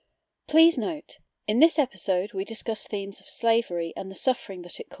Please note, in this episode we discuss themes of slavery and the suffering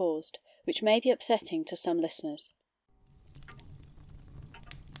that it caused, which may be upsetting to some listeners.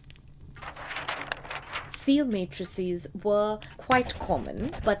 Seal matrices were quite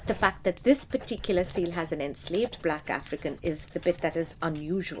common, but the fact that this particular seal has an enslaved black African is the bit that is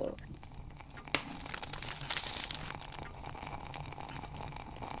unusual.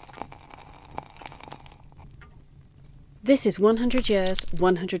 This is 100 Years,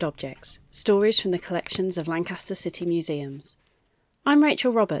 100 Objects, stories from the collections of Lancaster City Museums. I'm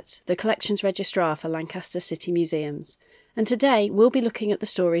Rachel Roberts, the Collections Registrar for Lancaster City Museums, and today we'll be looking at the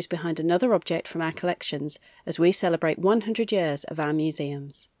stories behind another object from our collections as we celebrate 100 years of our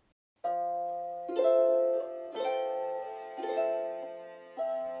museums.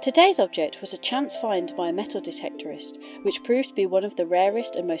 Today's object was a chance find by a metal detectorist, which proved to be one of the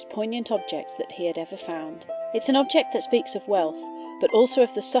rarest and most poignant objects that he had ever found. It's an object that speaks of wealth, but also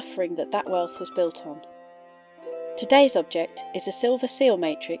of the suffering that wealth was built on. Today's object is a silver seal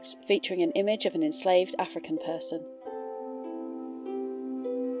matrix featuring an image of an enslaved African person.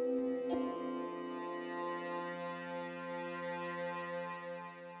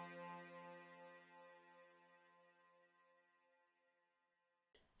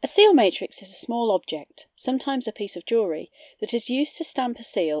 A seal matrix is a small object, sometimes a piece of jewellery, that is used to stamp a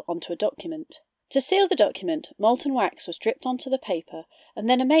seal onto a document. To seal the document, molten wax was dripped onto the paper, and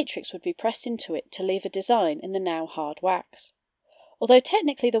then a matrix would be pressed into it to leave a design in the now hard wax. Although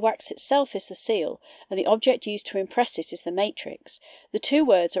technically the wax itself is the seal, and the object used to impress it is the matrix, the two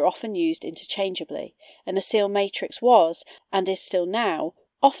words are often used interchangeably, and a seal matrix was, and is still now,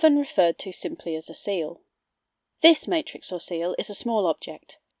 often referred to simply as a seal. This matrix or seal is a small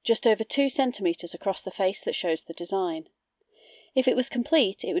object, just over 2 centimetres across the face that shows the design. If it was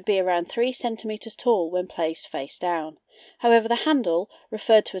complete, it would be around 3 centimetres tall when placed face down. However, the handle,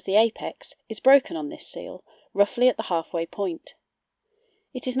 referred to as the apex, is broken on this seal, roughly at the halfway point.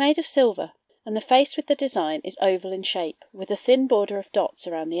 It is made of silver, and the face with the design is oval in shape, with a thin border of dots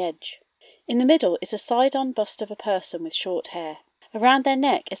around the edge. In the middle is a side-on bust of a person with short hair. Around their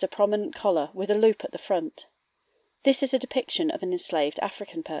neck is a prominent collar with a loop at the front. This is a depiction of an enslaved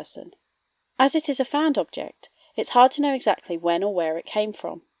African person. As it is a found object, it's hard to know exactly when or where it came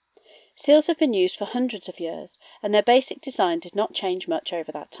from. Seals have been used for hundreds of years, and their basic design did not change much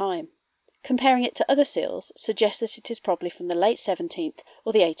over that time. Comparing it to other seals suggests that it is probably from the late 17th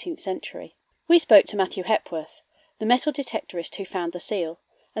or the 18th century. We spoke to Matthew Hepworth, the metal detectorist who found the seal,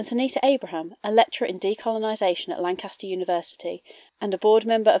 and Sunita Abraham, a lecturer in decolonisation at Lancaster University and a board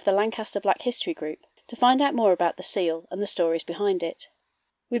member of the Lancaster Black History Group, to find out more about the seal and the stories behind it.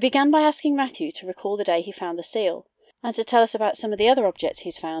 We began by asking Matthew to recall the day he found the seal, and to tell us about some of the other objects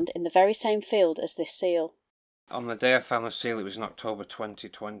he's found in the very same field as this seal. On the day I found the seal, it was in October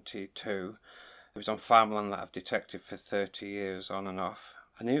 2022. It was on farmland that I've detected for 30 years on and off.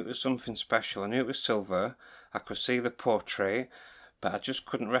 I knew it was something special. I knew it was silver. I could see the portrait, but I just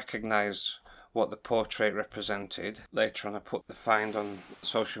couldn't recognise what the portrait represented. Later on I put the find on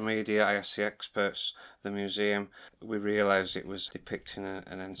social media. I asked the experts, the museum. We realised it was depicting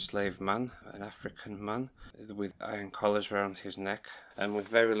an enslaved man, an African man, with iron collars around his neck and with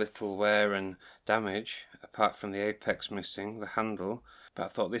very little wear and damage, apart from the apex missing, the handle. But I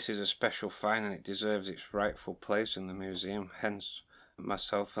thought this is a special find and it deserves its rightful place in the museum, hence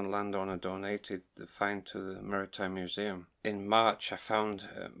myself and landowner donated the find to the Maritime Museum. In March I found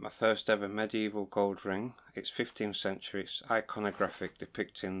my first ever medieval gold ring. It's 15th century, it's iconographic,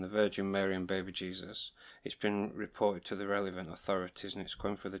 depicting the Virgin Mary and baby Jesus. It's been reported to the relevant authorities and it's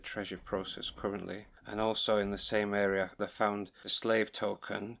going through the treasure process currently. And also in the same area I found a slave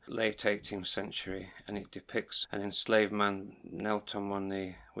token, late 18th century, and it depicts an enslaved man knelt on one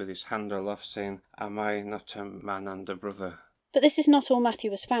knee with his hand aloft saying, "Am I not a man and a brother?" But this is not all Matthew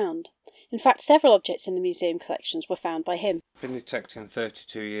has found. In fact, several objects in the museum collections were found by him. I've been detecting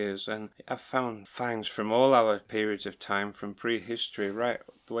 32 years and I've found finds from all our periods of time, from prehistory right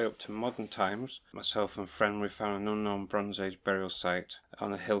the way up to modern times. Myself and friend, we found an unknown Bronze Age burial site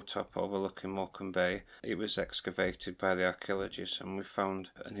on a hilltop overlooking Morecambe Bay. It was excavated by the archaeologists and we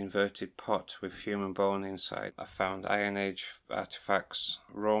found an inverted pot with human bone inside. I found Iron Age artefacts,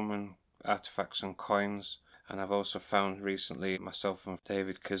 Roman artefacts and coins. And I've also found recently, myself and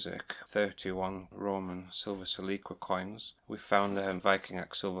David Kizek, 31 Roman silver siliqua coins. We found a Viking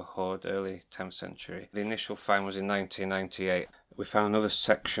axe silver hoard, early 10th century. The initial find was in 1998. We found another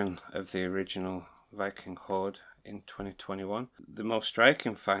section of the original Viking hoard in 2021. The most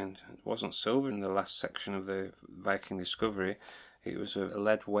striking find wasn't silver in the last section of the Viking discovery. It was a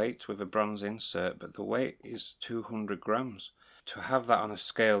lead weight with a bronze insert, but the weight is 200 grams. To have that on a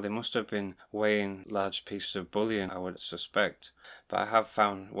scale, they must have been weighing large pieces of bullion, I would suspect. But I have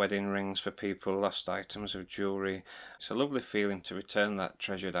found wedding rings for people, lost items of jewellery. It's a lovely feeling to return that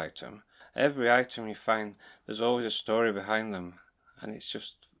treasured item. Every item you find, there's always a story behind them, and it's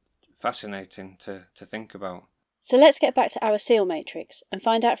just fascinating to think about. So let's get back to our seal matrix and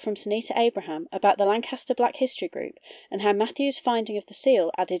find out from Sunita Abraham about the Lancaster Black History Group and how Matthew's finding of the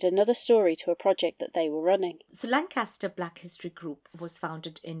seal added another story to a project that they were running. So Lancaster Black History Group was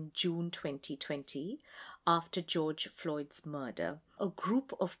founded in June 2020 after George Floyd's murder. A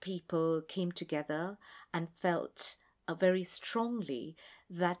group of people came together and felt very strongly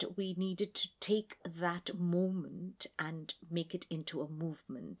that we needed to take that moment and make it into a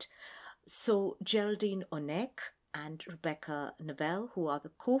movement. So Geraldine Onek and Rebecca Nobel, who are the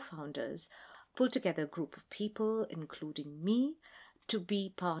co-founders, pulled together a group of people, including me, to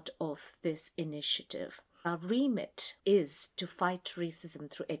be part of this initiative. Our remit is to fight racism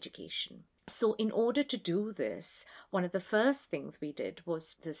through education. So in order to do this, one of the first things we did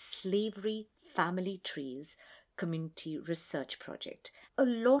was the Slavery Family Trees Community Research Project. A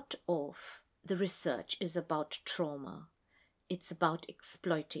lot of the research is about trauma. It's about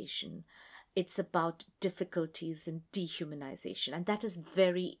exploitation. It's about difficulties and dehumanization. And that is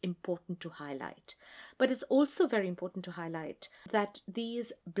very important to highlight. But it's also very important to highlight that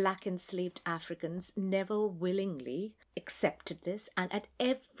these Black enslaved Africans never willingly accepted this. And at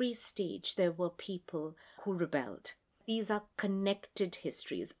every stage, there were people who rebelled. These are connected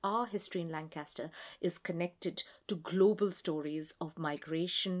histories. Our history in Lancaster is connected to global stories of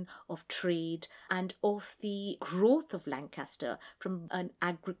migration, of trade, and of the growth of Lancaster from an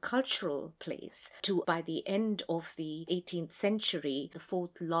agricultural place to, by the end of the 18th century, the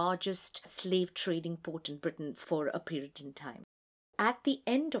fourth largest slave trading port in Britain for a period in time. At the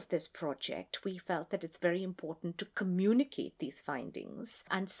end of this project, we felt that it's very important to communicate these findings.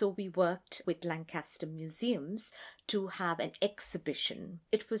 And so we worked with Lancaster Museums to have an exhibition.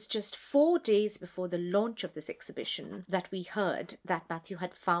 It was just 4 days before the launch of this exhibition that we heard that Matthew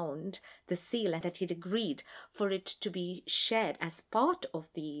had found the seal and that he'd agreed for it to be shared as part of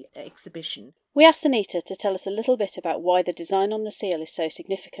the exhibition. We asked Anita to tell us a little bit about why the design on the seal is so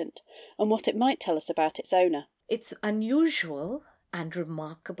significant and what it might tell us about its owner. It's unusual and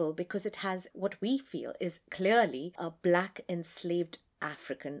remarkable because it has what we feel is clearly a Black enslaved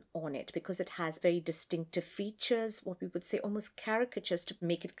African on it, because it has very distinctive features, what we would say almost caricatures, to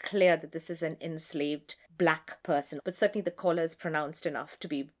make it clear that this is an enslaved Black person. But certainly the collar is pronounced enough to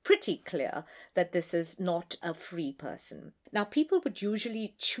be pretty clear that this is not a free person. Now, people would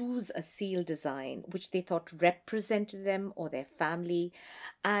usually choose a seal design which they thought represented them or their family,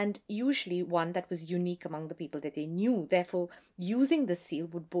 and usually one that was unique among the people that they knew. Therefore, using the seal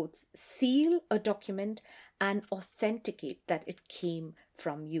would both seal a document and authenticate that it came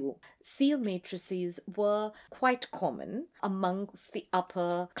from you. Seal matrices were quite common amongst the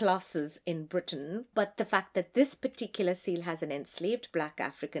upper classes in Britain, but the fact that this particular seal has an enslaved Black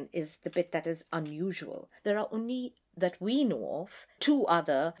African is the bit that is unusual. There are only, that we know of, 2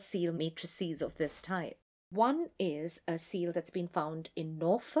 other seal matrices of this type. One is a seal that's been found in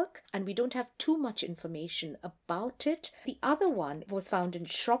Norfolk, and we don't have too much information about it. The other one was found in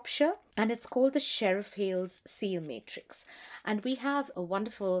Shropshire, and it's called the Sheriff Hales Seal Matrix. And we have a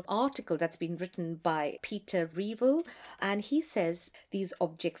wonderful article that's been written by Peter Revel, and he says these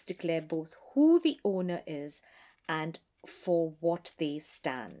objects declare both who the owner is and for what they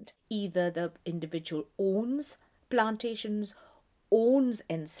stand. Either the individual owns plantations, owns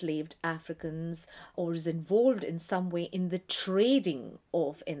enslaved Africans, or is involved in some way in the trading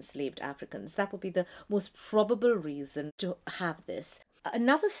of enslaved Africans. That would be the most probable reason to have this.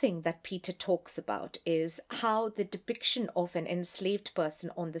 Another thing that Peter talks about is how the depiction of an enslaved person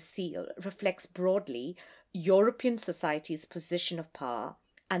on the seal reflects broadly European society's position of power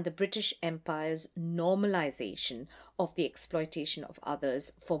and the British Empire's normalization of the exploitation of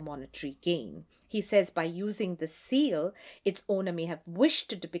others for monetary gain. He says by using the seal, its owner may have wished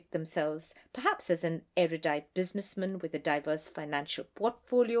to depict themselves perhaps as an erudite businessman with a diverse financial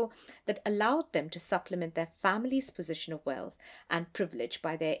portfolio that allowed them to supplement their family's position of wealth and privilege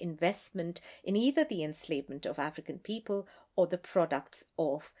by their investment in either the enslavement of African people or the products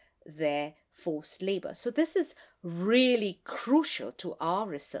of their forced labor. So this is really crucial to our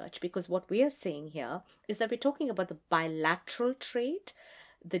research, because what we are saying here is that we're talking about the bilateral trade,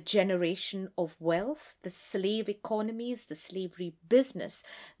 the generation of wealth, the slave economies, the slavery business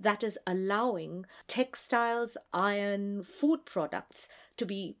that is allowing textiles, iron, food products to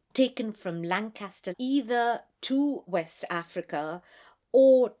be taken from Lancaster either to West Africa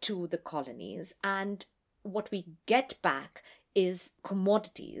or to the colonies. And what we get back is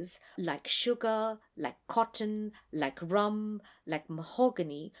commodities like sugar, like cotton, like rum, like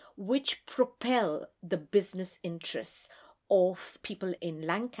mahogany, which propel the business interests of people in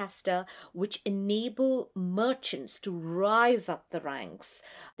Lancaster, which enable merchants to rise up the ranks.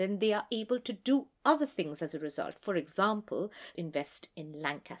 Then they are able to do other things as a result. For example, invest in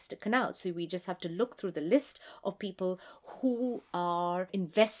Lancaster Canal. So we just have to look through the list of people who are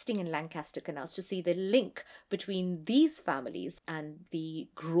investing in Lancaster canals to see the link between these families and the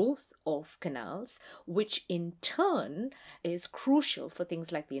growth of canals, which in turn is crucial for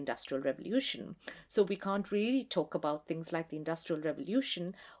things like the Industrial Revolution. So we can't really talk about things like the Industrial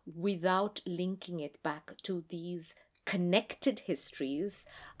Revolution without linking it back to these connected histories,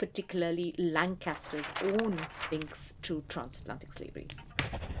 particularly Lancaster's own links to transatlantic slavery.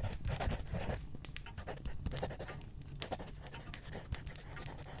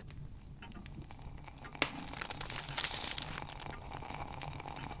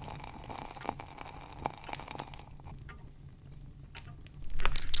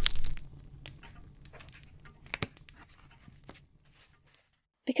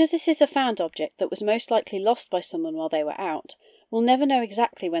 Because this is a found object that was most likely lost by someone while they were out, we'll never know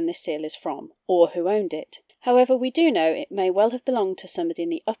exactly when this seal is from, or who owned it. However, we do know it may well have belonged to somebody in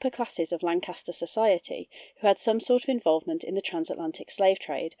the upper classes of Lancaster society who had some sort of involvement in the transatlantic slave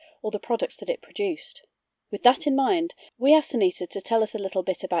trade or the products that it produced. With that in mind, we asked Anita to tell us a little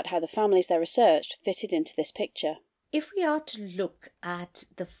bit about how the families they researched fitted into this picture. If we are to look at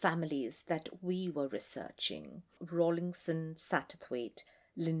the families that we were researching, Rawlinson, Satterthwaite,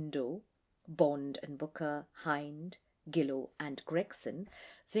 Lindo, Bond and Booker, Hind, Gillow and Gregson,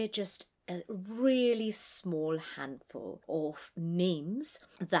 they're just a really small handful of names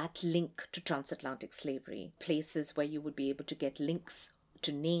that link to transatlantic slavery. Places where you would be able to get links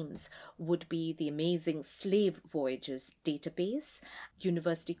to names would be the amazing Slave Voyages database,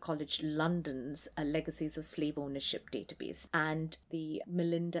 University College London's Legacies of Slave Ownership database, and the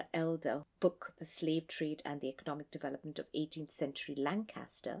Melinda Elder book, The Slave Trade and the Economic Development of 18th Century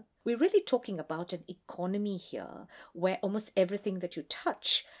Lancaster. We're really talking about an economy here where almost everything that you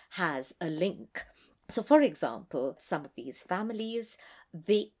touch has a link. So, for example, some of these families,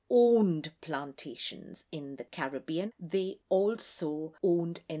 they owned plantations in the Caribbean. They also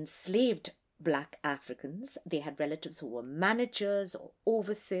owned enslaved Black Africans. They had relatives who were managers or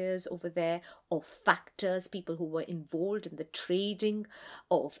overseers over there, or factors, people who were involved in the trading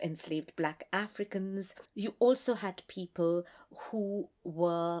of enslaved Black Africans. You also had people who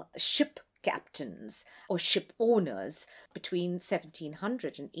were ship captains or ship owners between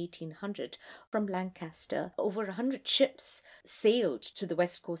 1700 and 1800 from Lancaster. Over 100 ships sailed to the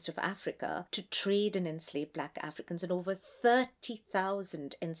west coast of Africa to trade in enslaved Black Africans, and over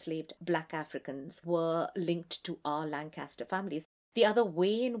 30,000 enslaved Black Africans were linked to our Lancaster families. The other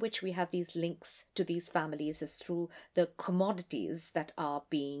way in which we have these links to these families is through the commodities that are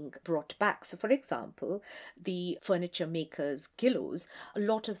being brought back. So, for example, the furniture makers Gillows, a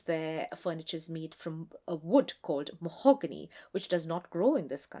lot of their furniture is made from a wood called mahogany, which does not grow in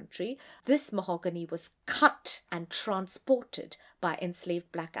this country. This mahogany was cut and transported by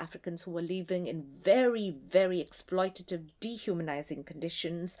enslaved Black Africans who were living in very, very exploitative, dehumanizing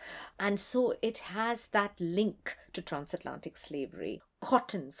conditions. And so it has that link to transatlantic slavery.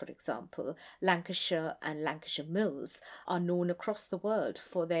 Cotton, for example, Lancashire and Lancashire mills are known across the world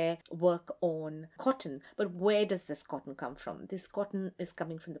for their work on cotton. But where does this cotton come from? This cotton is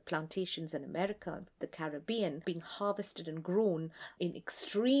coming from the plantations in America, the Caribbean, being harvested and grown in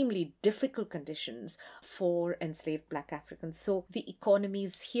extremely difficult conditions for enslaved Black Africans. So the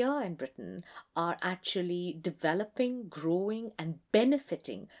economies here in Britain are actually developing, growing, and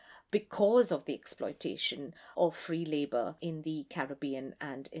benefiting because of the exploitation of free labour in the Caribbean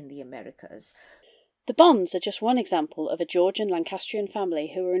and in the Americas. The Bonds are just one example of a Georgian Lancastrian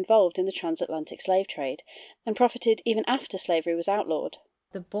family who were involved in the transatlantic slave trade and profited even after slavery was outlawed.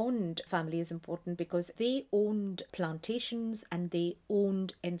 The Bond family is important because they owned plantations and they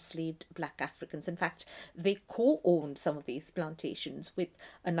owned enslaved Black Africans. In fact, they co-owned some of these plantations with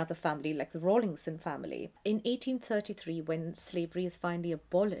another family like the Rawlinson family. In 1833, when slavery is finally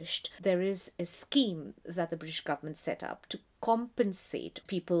abolished, there is a scheme that the British government set up to compensate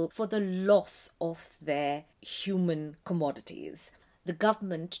people for the loss of their human commodities. the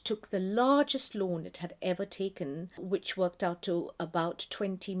government took the largest loan it had ever taken, which worked out to about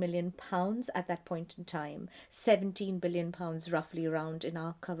 £20 million at that point in time, £17 billion roughly around in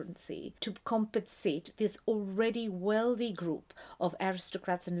our currency, to compensate this already wealthy group of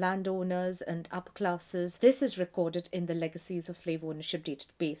aristocrats and landowners and upper classes. This is recorded in the Legacies of Slave Ownership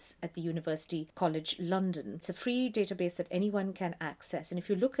database at the University College London. It's a free database that anyone can access. And if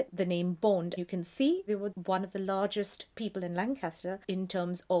you look at the name Bond, you can see they were one of the largest people in Lancaster in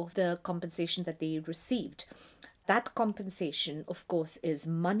terms of the compensation that they received. That compensation, of course, is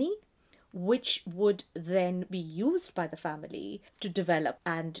money, which would then be used by the family to develop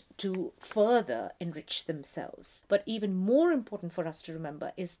and to further enrich themselves. But even more important for us to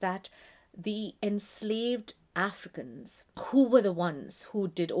remember is that the enslaved Africans, who were the ones who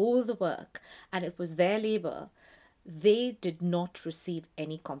did all the work, and it was their labor, they did not receive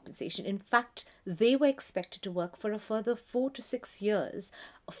any compensation. In fact, they were expected to work for a further 4 to 6 years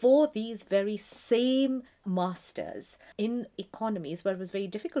for these very same masters in economies where it was very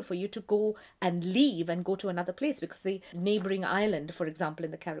difficult for you to go and leave and go to another place, because the neighboring island, for example,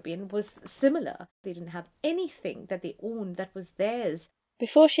 in the Caribbean was similar. They didn't have anything that they owned that was theirs.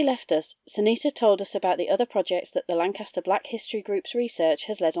 Before she left us, Sunita told us about the other projects that the Lancaster Black History Group's research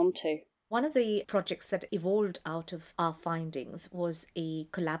has led on to. One of the projects that evolved out of our findings was a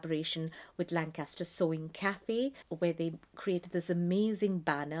collaboration with Lancaster Sewing Cafe, where they created this amazing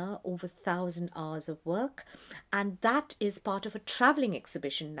banner, over 1,000 hours of work. And that is part of a travelling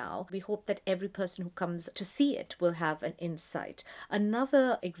exhibition now. We hope that every person who comes to see it will have an insight.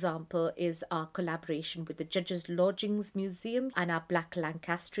 Another example is our collaboration with the Judges Lodgings Museum and our Black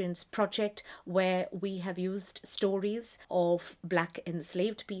Lancastrians project, where we have used stories of Black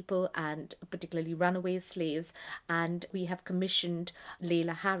enslaved people and particularly runaway slaves, and we have commissioned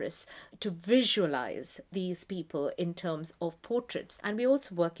Layla Harris to visualize these people in terms of portraits. And we're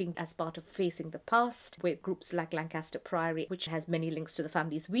also working as part of Facing the Past with groups like Lancaster Priory, which has many links to the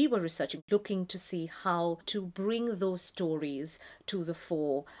families we were researching, looking to see how to bring those stories to the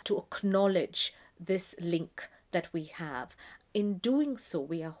fore, to acknowledge this link that we have. In doing so,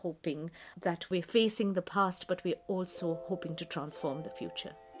 we are hoping that we're facing the past, but we're also hoping to transform the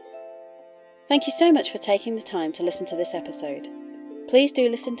future. Thank you so much for taking the time to listen to this episode. Please do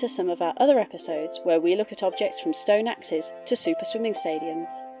listen to some of our other episodes where we look at objects from stone axes to super swimming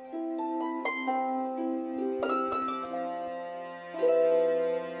stadiums.